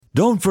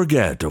Don't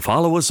forget to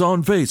follow us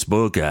on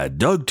Facebook at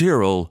Doug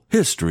Tyrrell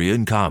History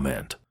and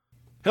Comment.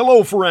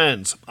 Hello,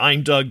 friends.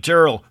 I'm Doug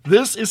Tyrrell.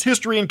 This is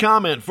History and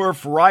Comment for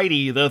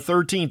Friday, the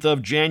 13th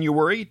of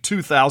January,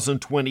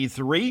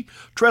 2023.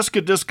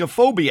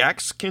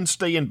 Triskaidekaphobiacs can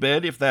stay in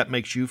bed if that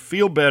makes you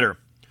feel better.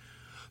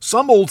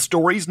 Some old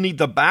stories need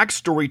the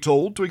backstory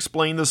told to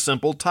explain the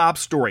simple top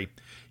story.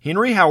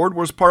 Henry Howard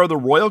was part of the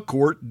royal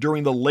court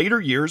during the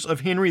later years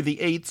of Henry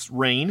VIII's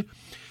reign.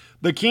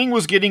 The king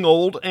was getting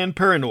old and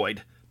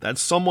paranoid that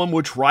someone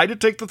would try to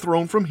take the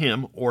throne from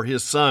him or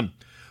his son.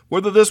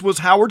 Whether this was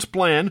Howard's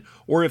plan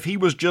or if he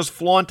was just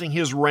flaunting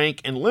his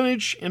rank and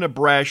lineage in a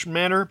brash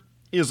manner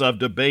is of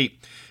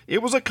debate.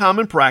 It was a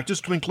common practice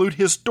to include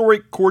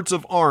historic courts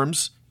of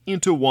arms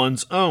into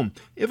one's own,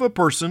 if a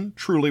person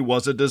truly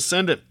was a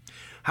descendant.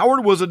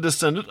 Howard was a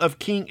descendant of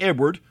King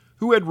Edward,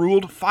 who had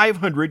ruled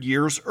 500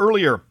 years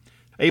earlier.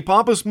 A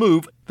pompous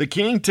move, the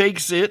king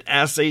takes it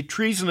as a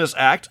treasonous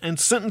act and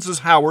sentences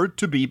Howard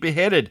to be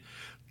beheaded,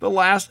 the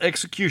last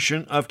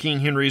execution of King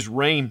Henry's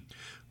reign.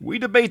 We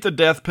debate the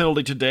death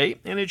penalty today,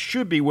 and it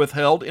should be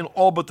withheld in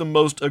all but the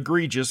most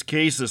egregious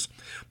cases.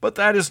 But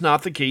that is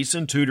not the case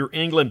in Tudor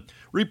England.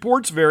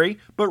 Reports vary,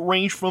 but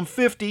range from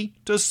 50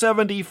 to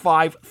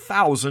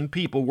 75,000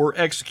 people were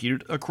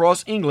executed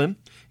across England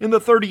in the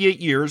 38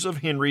 years of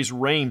Henry's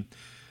reign.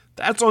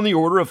 That's on the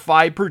order of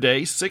 5 per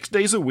day, 6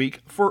 days a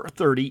week for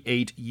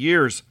 38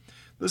 years.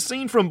 The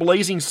scene from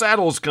Blazing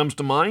Saddles comes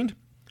to mind.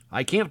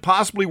 I can't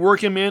possibly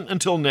work him in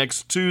until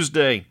next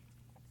Tuesday.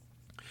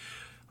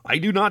 I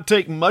do not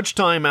take much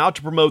time out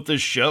to promote this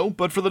show,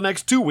 but for the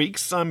next 2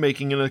 weeks, I'm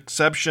making an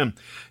exception.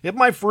 If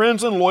my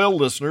friends and loyal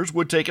listeners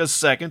would take a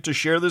second to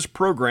share this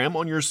program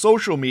on your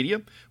social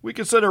media, we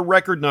could set a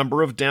record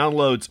number of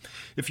downloads.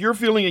 If you're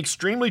feeling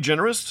extremely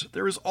generous,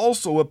 there is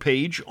also a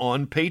page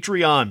on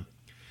Patreon.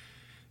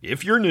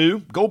 If you're new,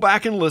 go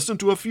back and listen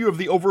to a few of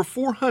the over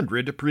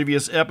 400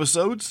 previous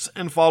episodes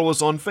and follow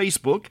us on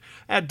Facebook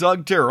at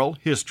Doug Tyrrell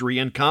History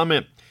and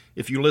Comment.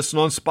 If you listen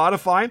on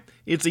Spotify,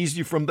 it's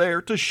easy from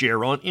there to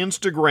share on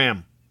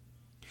Instagram.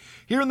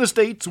 Here in the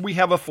States, we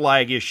have a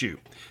flag issue.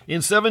 In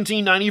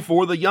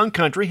 1794, the young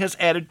country has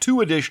added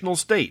 2 additional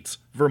states,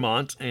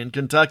 Vermont and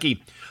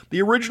Kentucky.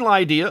 The original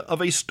idea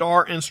of a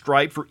star and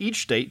stripe for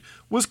each state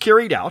was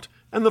carried out,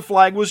 and the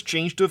flag was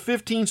changed to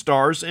 15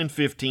 stars and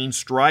 15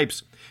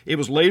 stripes. It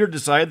was later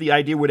decided the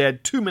idea would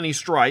add too many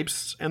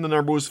stripes, and the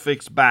number was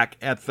fixed back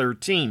at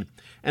 13,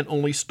 and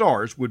only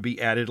stars would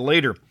be added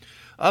later.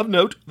 Of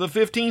note, the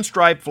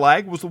 15-stripe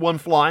flag was the one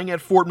flying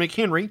at Fort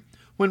McHenry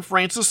when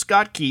Francis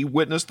Scott Key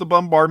witnessed the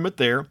bombardment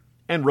there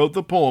and wrote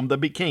the poem that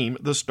became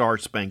the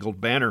Star-Spangled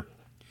Banner.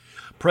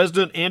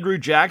 President Andrew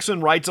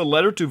Jackson writes a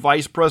letter to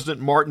Vice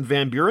President Martin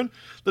Van Buren.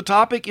 The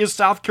topic is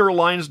South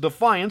Carolina's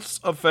defiance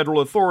of federal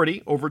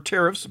authority over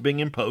tariffs being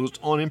imposed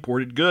on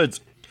imported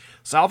goods.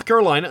 South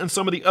Carolina and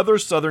some of the other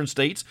southern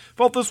states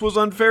felt this was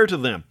unfair to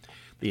them.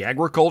 The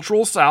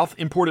agricultural South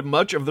imported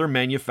much of their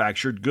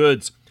manufactured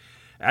goods.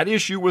 At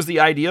issue was the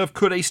idea of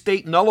could a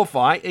state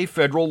nullify a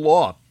federal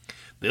law.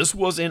 This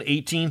was in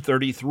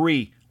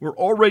 1833. We're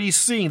already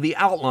seeing the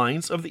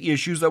outlines of the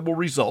issues that will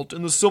result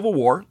in the Civil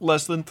War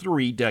less than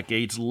 3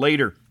 decades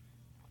later.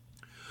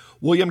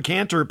 William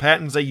Cantor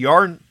patents a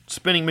yarn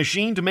spinning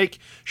machine to make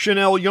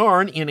chenille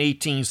yarn in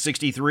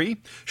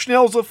 1863.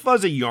 Chenille is a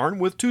fuzzy yarn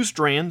with 2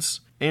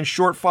 strands and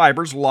short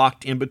fibers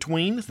locked in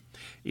between.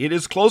 It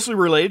is closely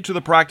related to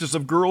the practice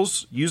of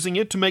girls using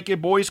it to make a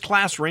boy's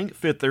class ring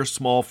fit their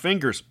small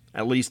fingers.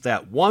 At least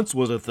that once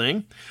was a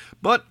thing,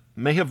 but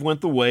may have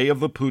went the way of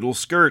the poodle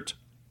skirt.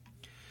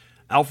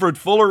 Alfred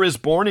Fuller is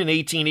born in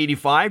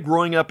 1885,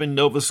 growing up in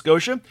Nova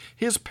Scotia.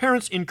 His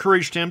parents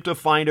encouraged him to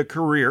find a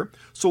career,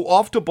 so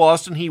off to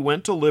Boston he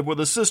went to live with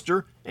a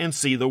sister and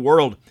see the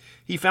world.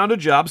 He found a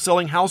job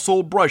selling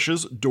household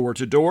brushes door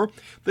to door.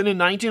 Then in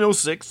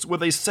 1906,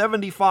 with a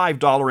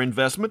 $75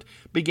 investment,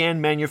 began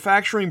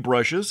manufacturing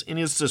brushes in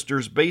his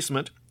sister's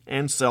basement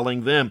and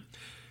selling them.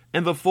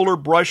 And the Fuller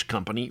Brush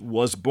Company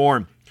was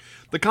born.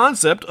 The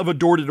concept of a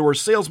door-to-door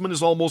salesman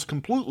is almost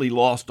completely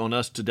lost on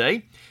us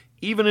today.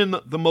 Even in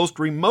the most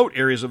remote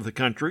areas of the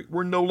country,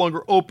 we're no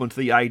longer open to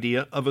the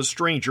idea of a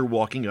stranger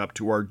walking up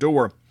to our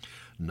door.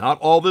 Not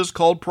all this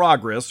called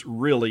progress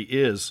really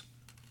is.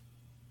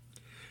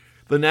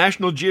 The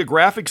National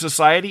Geographic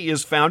Society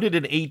is founded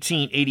in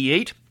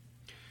 1888.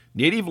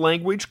 Native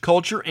language,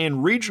 culture,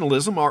 and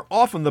regionalism are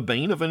often the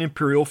bane of an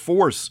imperial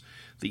force.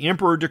 The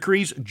emperor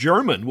decrees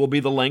German will be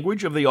the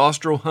language of the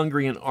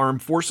Austro-Hungarian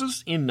armed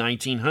forces in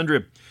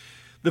 1900.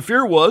 The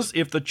fear was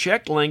if the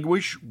Czech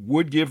language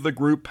would give the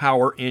group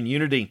power and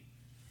unity.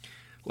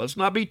 Let's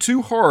not be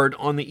too hard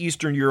on the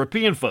Eastern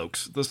European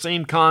folks. The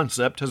same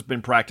concept has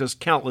been practiced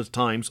countless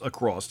times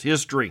across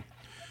history.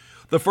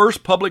 The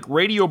first public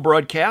radio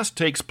broadcast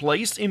takes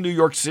place in New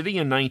York City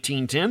in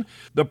 1910.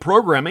 The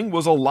programming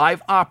was a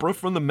live opera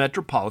from the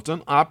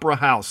Metropolitan Opera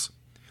House.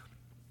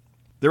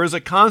 There is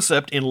a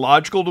concept in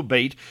logical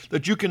debate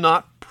that you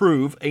cannot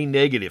prove a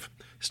negative.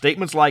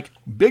 Statements like,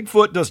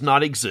 Bigfoot does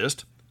not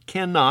exist,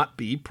 cannot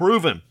be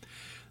proven.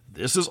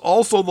 This is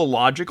also the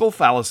logical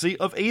fallacy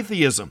of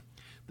atheism.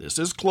 This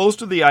is close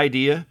to the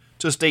idea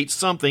to state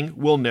something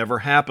will never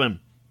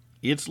happen.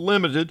 It's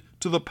limited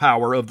to the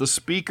power of the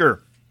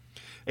speaker.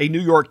 A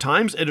New York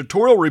Times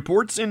editorial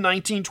reports in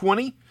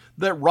 1920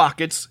 that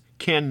rockets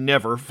can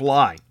never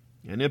fly.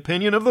 An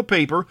opinion of the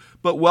paper,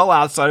 but well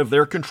outside of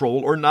their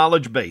control or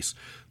knowledge base.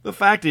 The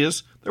fact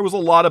is, there was a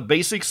lot of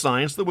basic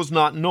science that was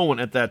not known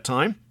at that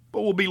time,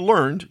 but will be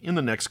learned in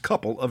the next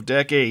couple of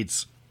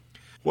decades.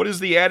 What is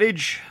the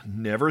adage?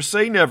 Never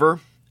say never,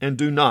 and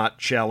do not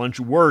challenge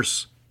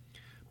worse.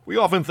 We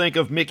often think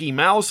of Mickey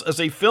Mouse as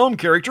a film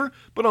character,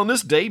 but on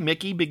this day,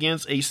 Mickey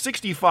begins a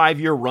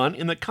 65-year run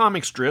in the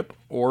comic strip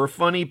or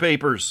funny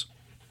papers.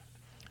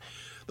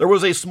 There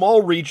was a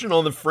small region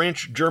on the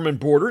French-German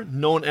border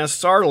known as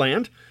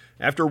Saarland.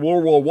 After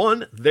World War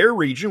I, their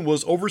region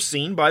was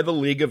overseen by the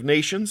League of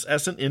Nations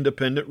as an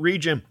independent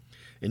region.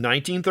 In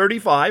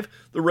 1935,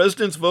 the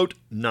residents vote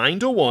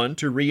 9-1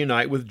 to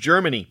reunite with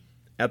Germany.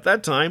 At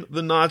that time,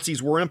 the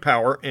Nazis were in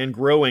power and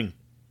growing.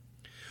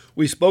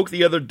 We spoke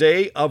the other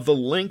day of the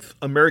length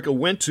America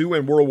went to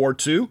in World War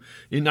II.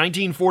 In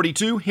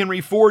 1942,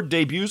 Henry Ford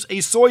debuts a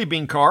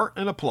soybean car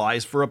and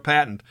applies for a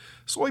patent.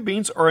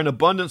 Soybeans are an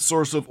abundant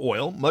source of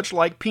oil, much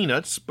like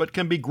peanuts, but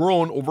can be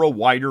grown over a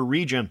wider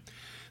region.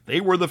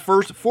 They were the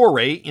first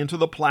foray into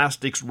the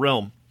plastics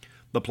realm.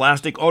 The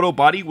plastic auto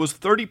body was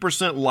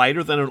 30%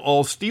 lighter than an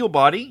all-steel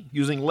body,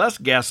 using less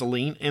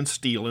gasoline and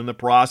steel in the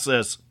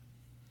process.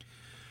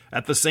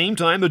 At the same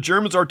time, the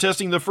Germans are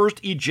testing the first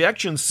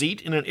ejection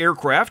seat in an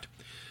aircraft.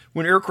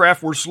 When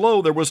aircraft were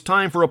slow, there was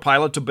time for a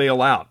pilot to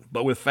bail out.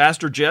 But with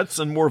faster jets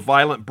and more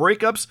violent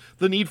breakups,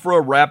 the need for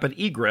a rapid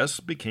egress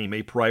became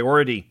a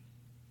priority.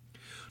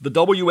 The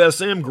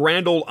WSM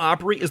Grand Ole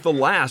Opry is the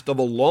last of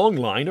a long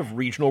line of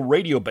regional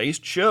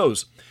radio-based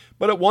shows.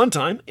 But at one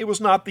time, it was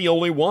not the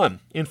only one.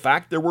 In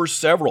fact, there were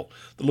several.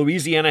 The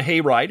Louisiana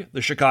Hayride,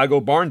 the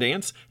Chicago Barn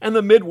Dance, and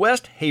the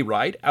Midwest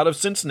Hayride out of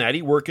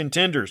Cincinnati were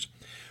contenders.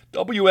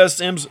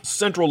 WSM's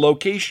central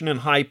location and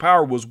high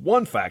power was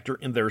one factor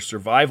in their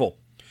survival.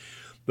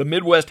 The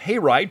Midwest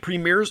Hayride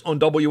premieres on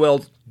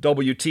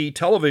WLWT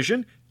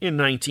television in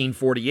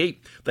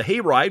 1948. The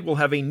Hayride will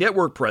have a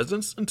network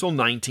presence until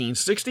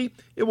 1960.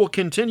 It will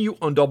continue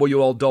on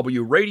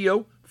WLW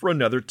radio for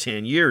another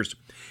 10 years.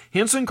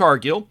 Henson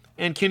Cargill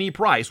and Kenny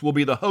Price will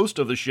be the host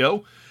of the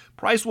show.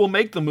 Price will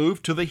make the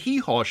move to the Hee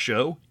Haw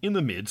show in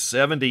the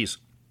mid-70s.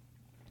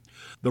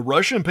 The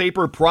Russian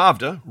paper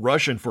Pravda,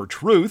 Russian for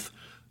truth,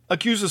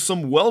 accuses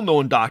some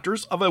well-known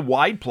doctors of a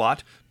wide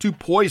plot to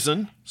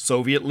poison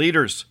Soviet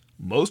leaders.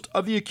 Most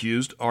of the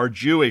accused are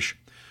Jewish.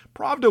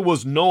 Pravda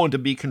was known to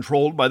be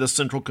controlled by the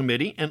Central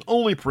Committee and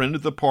only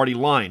printed the party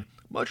line,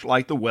 much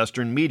like the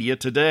Western media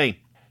today.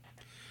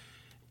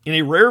 In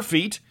a rare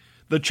feat,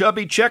 the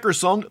Chubby Checker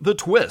song The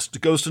Twist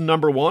goes to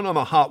number 1 on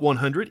the Hot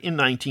 100 in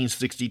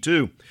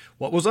 1962.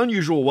 What was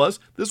unusual was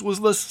this was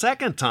the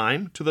second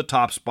time to the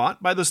top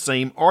spot by the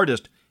same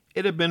artist.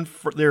 It had been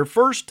their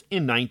first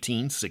in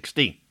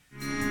 1960.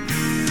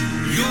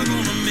 You're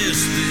gonna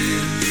miss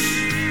this.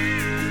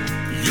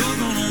 You're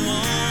gonna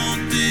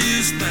want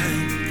this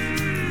back.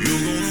 You're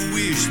gonna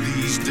wish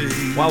these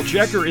days. While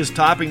Checker is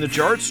topping the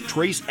charts,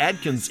 Trace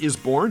Adkins is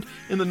born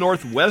in the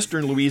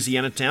northwestern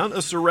Louisiana town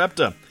of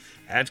Sarepta.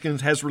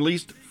 Adkins has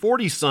released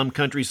 40-some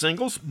country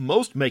singles,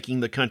 most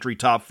making the country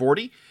top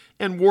 40,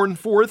 and worn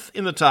fourth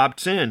in the top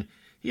 10.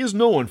 He is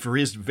known for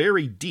his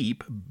very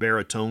deep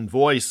baritone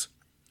voice.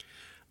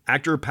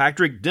 Actor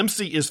Patrick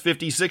Dempsey is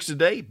 56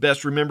 today,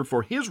 best remembered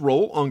for his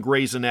role on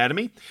Grey's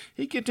Anatomy.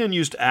 He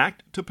continues to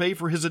act to pay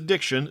for his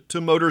addiction to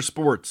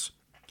motorsports.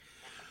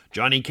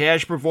 Johnny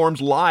Cash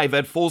performs live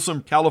at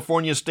Folsom,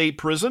 California State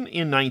Prison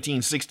in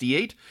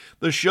 1968.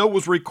 The show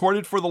was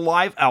recorded for the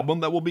live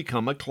album that will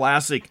become a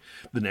classic.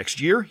 The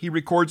next year, he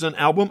records an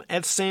album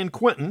at San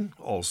Quentin,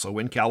 also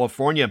in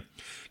California.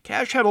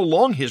 Cash had a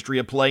long history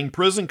of playing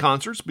prison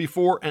concerts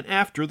before and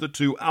after the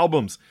two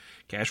albums.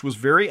 Cash was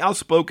very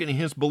outspoken in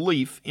his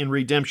belief in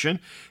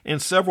redemption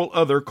and several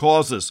other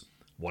causes.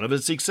 One of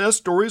his success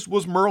stories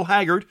was Merle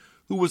Haggard,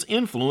 who was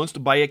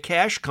influenced by a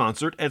Cash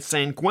concert at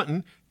San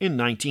Quentin in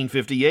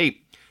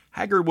 1958.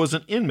 Haggard was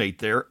an inmate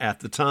there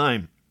at the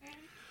time.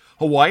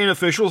 Hawaiian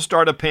officials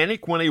start a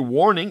panic when a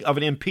warning of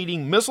an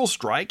impending missile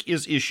strike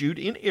is issued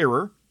in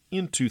error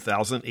in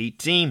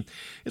 2018.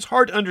 It's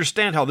hard to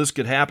understand how this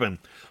could happen.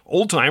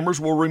 Old-timers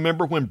will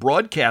remember when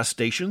broadcast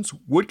stations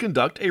would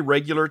conduct a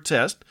regular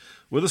test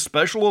with a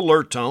special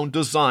alert tone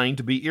designed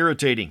to be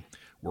irritating.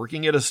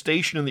 Working at a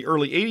station in the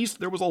early 80s,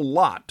 there was a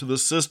lot to the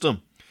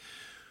system.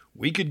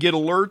 We could get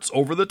alerts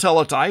over the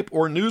teletype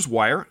or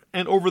newswire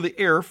and over the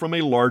air from a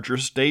larger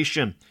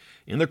station.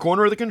 In the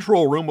corner of the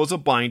control room was a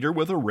binder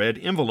with a red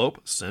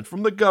envelope sent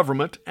from the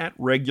government at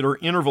regular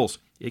intervals.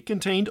 It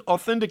contained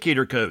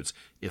authenticator codes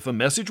if a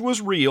message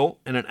was real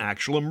and an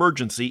actual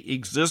emergency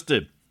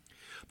existed.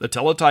 The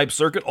teletype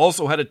circuit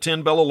also had a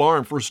 10-bell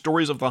alarm for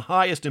stories of the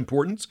highest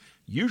importance,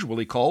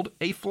 usually called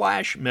a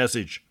flash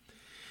message.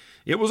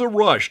 It was a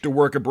rush to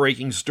work a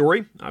breaking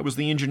story. I was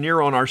the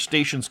engineer on our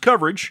station's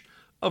coverage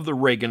of the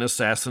Reagan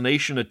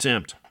assassination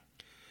attempt.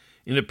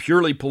 In a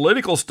purely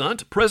political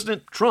stunt,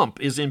 President Trump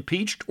is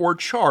impeached or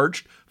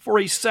charged for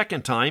a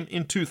second time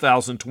in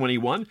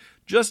 2021,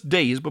 just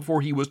days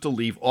before he was to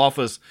leave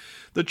office.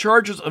 The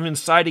charges of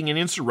inciting an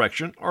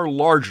insurrection are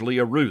largely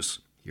a ruse.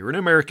 Here in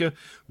America,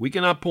 we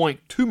cannot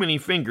point too many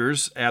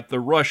fingers at the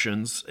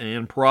Russians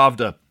and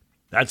Pravda.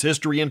 That's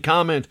History and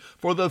Comment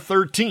for the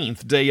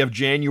 13th day of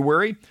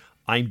January.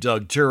 I'm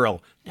Doug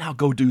Terrell. Now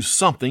go do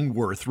something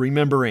worth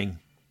remembering.